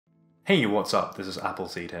Hey, what's up? This is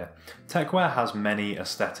Appleseed here. Techwear has many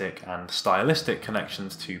aesthetic and stylistic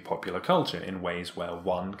connections to popular culture in ways where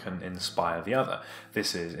one can inspire the other.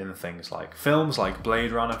 This is in things like films like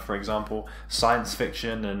Blade Runner, for example, science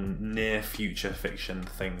fiction and near-future fiction,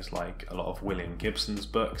 things like a lot of William Gibson's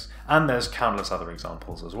books, and there's countless other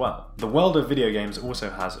examples as well. The world of video games also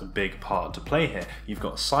has a big part to play here. You've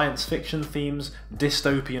got science fiction themes,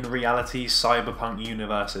 dystopian reality, cyberpunk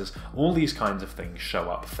universes, all these kinds of things show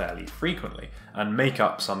up fairly frequently and make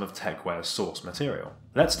up some of Techwear's source material.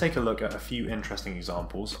 Let's take a look at a few interesting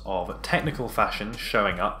examples of technical fashion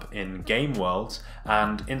showing up in game worlds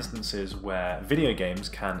and instances where video games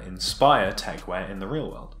can inspire Techwear in the real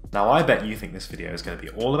world. Now, I bet you think this video is going to be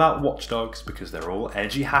all about Watch Dogs because they're all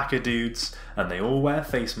edgy hacker dudes and they all wear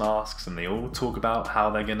face masks and they all talk about how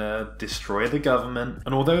they're going to destroy the government.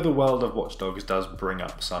 And although the world of Watch Dogs does bring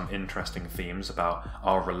up some interesting themes about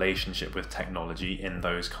our relationship with technology in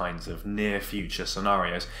those kinds of near future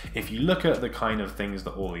scenarios, if you look at the kind of things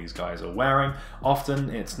that all these guys are wearing, often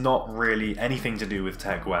it's not really anything to do with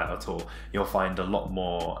Techwear at all. You'll find a lot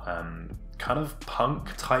more kind of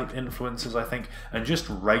punk type influences, I think, and just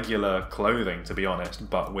regular clothing, to be honest,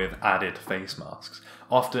 but with added face masks.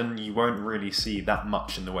 Often you won't really see that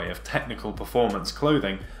much in the way of technical performance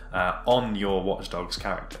clothing on your Watch Dogs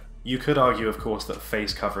character. You could argue, of course, that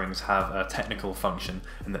face coverings have a technical function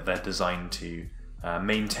and that they're designed to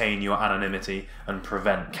maintain your anonymity and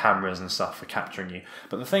prevent cameras and stuff from capturing you.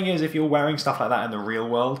 But the thing is, if you're wearing stuff like that in the real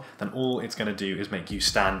world, then all it's going to do is make you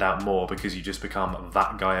stand out more because you just become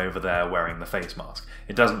that guy over there wearing the face mask.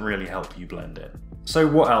 It doesn't really help you blend in. So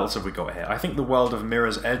what else have we got here? I think the world of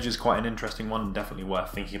Mirror's Edge is quite an interesting one, definitely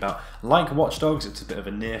worth thinking about. Like Watch Dogs, it's a bit of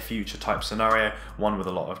a near future type scenario, one with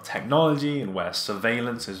a lot of technology and where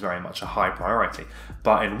surveillance is very much a high priority.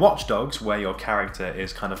 But in Watch Dogs, where your character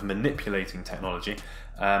is kind of manipulating technology,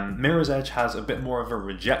 Mirror's Edge has a bit more of a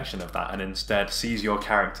rejection of that and instead sees your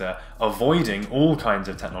character avoiding all kinds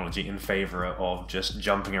of technology in favour of just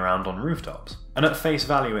jumping around on rooftops. And at face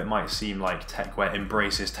value, it might seem like Techwear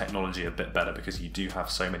embraces technology a bit better because you do have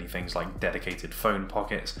so many things like dedicated phone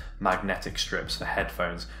pockets, magnetic strips for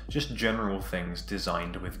headphones, just general things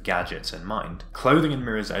designed with gadgets in mind. Clothing in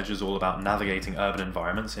Mirror's Edge is all about navigating urban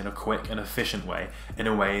environments in a quick and efficient way, in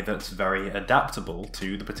a way that's very adaptable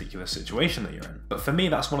to the particular situation that you're in. But for me,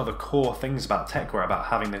 that's one of the core things about Techwear, about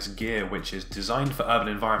having this gear which is designed for urban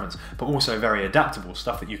environments, but also very adaptable,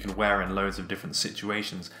 stuff that you can wear in loads of different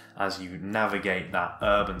situations as you navigate that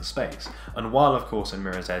urban space. And while of course in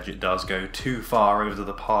Mirror's Edge it does go too far over to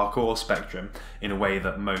the parkour spectrum in a way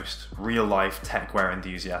that most real-life Techwear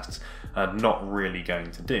enthusiasts are not really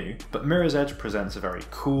going to do, but Mirror's Edge presents a very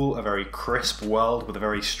cool, a very crisp world with a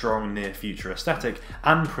very strong near-future aesthetic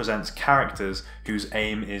and presents characters whose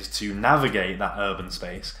aim is to navigate that urban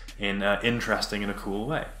space in an interesting and a cool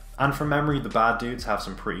way. And from memory, the bad dudes have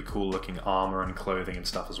some pretty cool looking armor and clothing and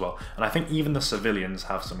stuff as well. And I think even the civilians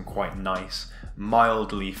have some quite nice,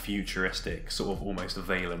 mildly futuristic, sort of almost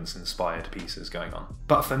Valence inspired pieces going on.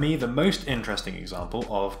 But for me, the most interesting example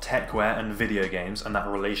of Techwear and video games and that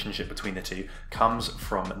relationship between the two comes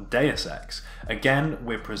from Deus Ex. Again,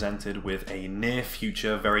 we're presented with a near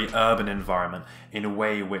future, very urban environment in a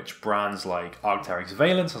way which brands like Arc'teryx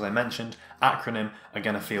Valence, as I mentioned, Acronym, are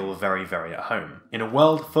going to feel very, very at home. In a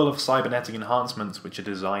world full of cybernetic enhancements which are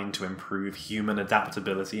designed to improve human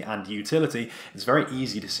adaptability and utility, it's very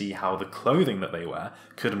easy to see how the clothing that they wear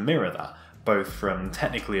could mirror that, both from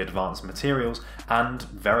technically advanced materials and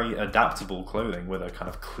very adaptable clothing with a kind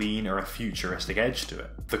of clean or a futuristic edge to it.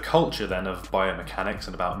 The culture then of biomechanics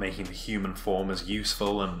and about making the human form as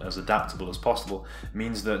useful and as adaptable as possible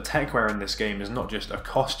means that Techwear in this game is not just a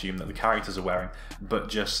costume that the characters are wearing, but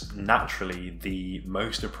just naturally the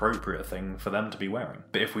most appropriate thing for them to be wearing.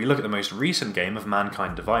 But if we look at the most recent game of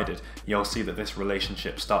Mankind Divided, you'll see that this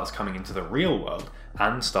relationship starts coming into the real world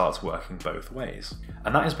and starts working both ways.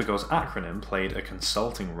 And that is because Acronym played a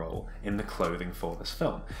consulting role in the clothing for this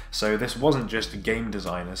film. So this wasn't just game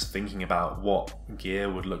designers thinking about what gear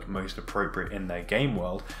would look most appropriate in their game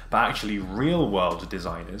world, but actually real world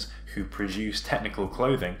designers who produce technical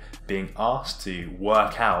clothing being asked to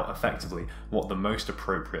work out effectively what the most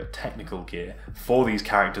appropriate technical gear for these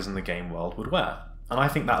characters in the game world would wear. And I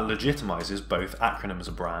think that legitimizes both Acronym as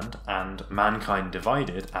a brand and Mankind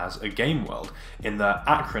Divided as a game world, in that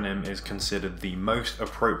Acronym is considered the most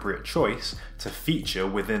appropriate choice to feature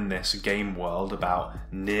within this game world about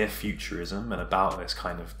near futurism and about this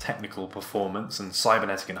kind of technical performance and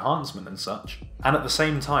cybernetic enhancement and such, And at the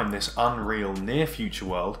same time, this unreal near-future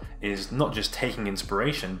world is not just taking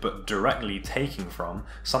inspiration, but directly taking from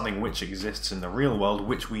something which exists in the real world,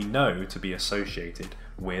 which we know to be associated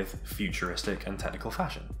with futuristic and technical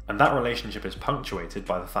fashion. And that relationship is punctuated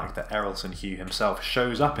by the fact that Errolson Hugh himself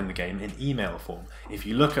shows up in the game in email form. If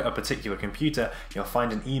you look at a particular computer, you'll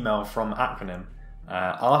find an email from Acronym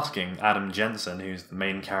asking Adam Jensen, who's the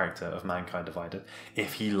main character of Mankind Divided,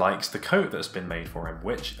 if he likes the coat that's been made for him,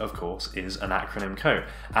 which of course is an Acronym coat.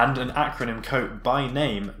 And an Acronym coat by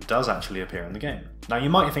name does actually appear in the game. Now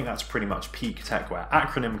you might think that's pretty much peak Techwear.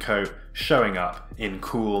 Acronym coat showing up in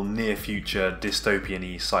cool, near-future,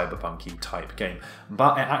 dystopian-y, cyberpunk-y type game.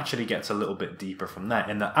 But it actually gets a little bit deeper from there,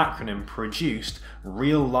 in that Acronym produced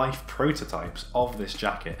real-life prototypes of this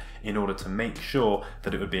jacket in order to make sure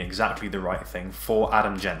that it would be exactly the right thing for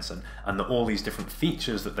Adam Jensen, and that all these different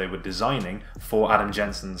features that they were designing for Adam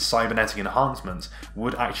Jensen's cybernetic enhancements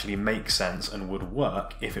would actually make sense and would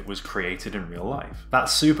work if it was created in real life.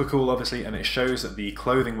 That's super cool, obviously, and it shows that the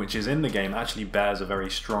clothing which is in the game actually bears a very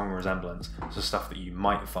strong resemblance to stuff that you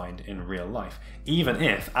might find in real life, even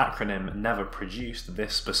if Acronym never produced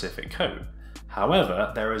this specific coat.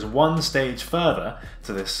 However, there is one stage further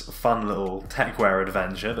to this fun little Techwear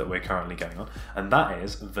adventure that we're currently going on, and that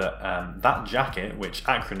is that that jacket, which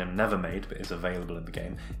Acronym never made but is available in the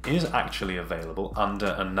game, is actually available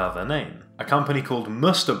under another name. A company called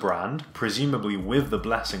Muster Brand, presumably with the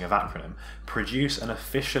blessing of Acronym, produce an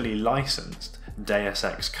officially licensed Deus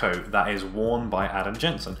Ex coat that is worn by Adam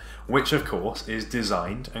Jensen, which of course is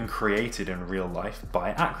designed and created in real life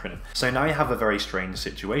by Acronym. So now you have a very strange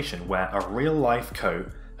situation where a real life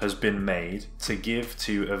coat has been made to give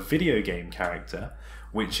to a video game character,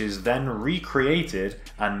 which is then recreated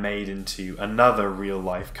and made into another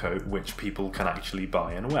real-life coat which people can actually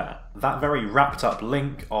buy and wear. That very wrapped-up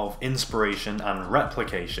link of inspiration and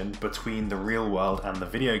replication between the real world and the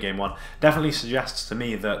video game one definitely suggests to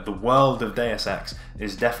me that the world of Deus Ex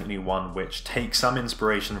is definitely one which takes some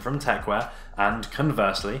inspiration from Techwear, and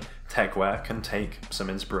conversely, Techwear can take some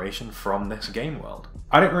inspiration from this game world.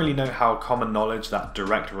 I don't really know how common knowledge that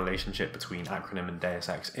direct relationship between Acronym and Deus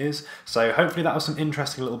Ex is, so hopefully that was some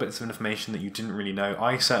interesting little bits of information that you didn't really know.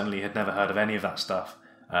 I certainly had never heard of any of that stuff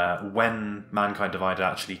when Mankind Divided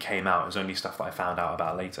actually came out. It was only stuff that I found out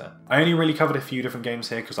about later. I only really covered a few different games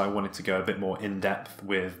here because I wanted to go a bit more in-depth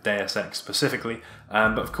with Deus Ex specifically,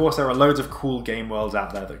 but of course there are loads of cool game worlds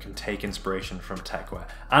out there that can take inspiration from Techwear,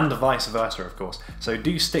 and vice versa of course, so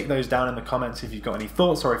do stick those down in the comments if you've got any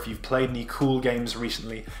thoughts, or if you've played any cool games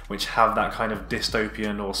recently which have that kind of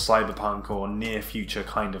dystopian or cyberpunk or near future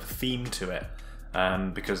kind of theme to it.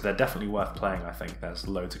 Because they're definitely worth playing. I think there's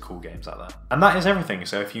loads of cool games out there. And that is everything,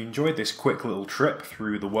 so if you enjoyed this quick little trip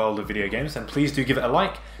through the world of video games, then please do give it a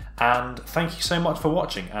like, and thank you so much for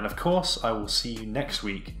watching, and of course I will see you next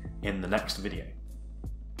week in the next video.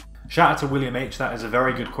 Shout out to William H, that is a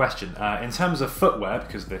very good question. In terms of footwear,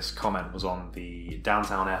 because this comment was on the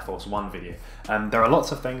Downtown Air Force One video, there are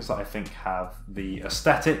lots of things that I think have the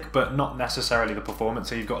aesthetic, but not necessarily the performance.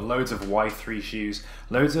 So you've got loads of Y3 shoes,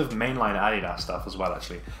 loads of mainline Adidas stuff as well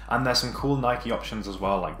actually, and there's some cool Nike options as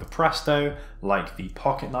well, like the Presto, like the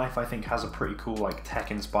Pocket Knife I think has a pretty cool like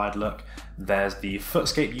tech-inspired look. There's the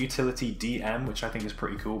Footscape Utility DM, which I think is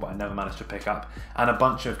pretty cool, but I never managed to pick up, and a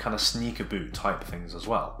bunch of kind of sneaker boot type things as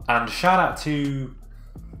well. And shout out to,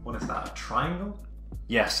 what is that, a triangle?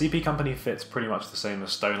 Yeah, CP Company fits pretty much the same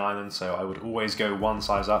as Stone Island, so I would always go one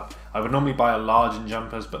size up. I would normally buy a large in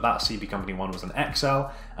jumpers, but that CP Company one was an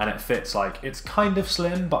XL, and it fits like, it's kind of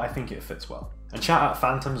slim, but I think it fits well. And shout out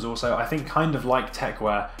Phantoms also. I think kind of like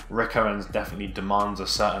Techwear, Rick Owens definitely demands a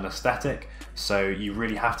certain aesthetic, so you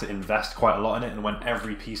really have to invest quite a lot in it, and when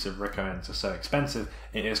every piece of Rick Owens is so expensive,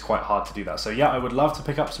 it is quite hard to do that. So yeah, I would love to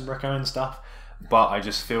pick up some Rick Owens stuff, but I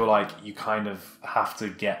just feel like you kind of have to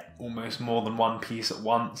get almost more than one piece at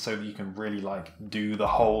once so that you can really like do the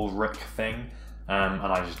whole Rick thing, and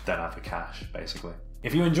I just don't have the cash, basically.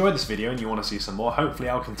 If you enjoyed this video and you want to see some more, hopefully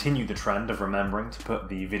I'll continue the trend of remembering to put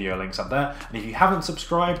the video links up there. And if you haven't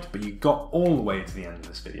subscribed, but you got all the way to the end of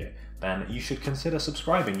this video, then you should consider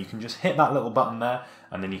subscribing. You can just hit that little button there,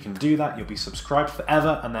 and then you can do that. You'll be subscribed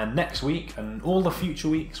forever, and then next week and all the future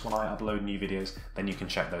weeks when I upload new videos, then you can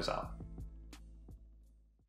check those out.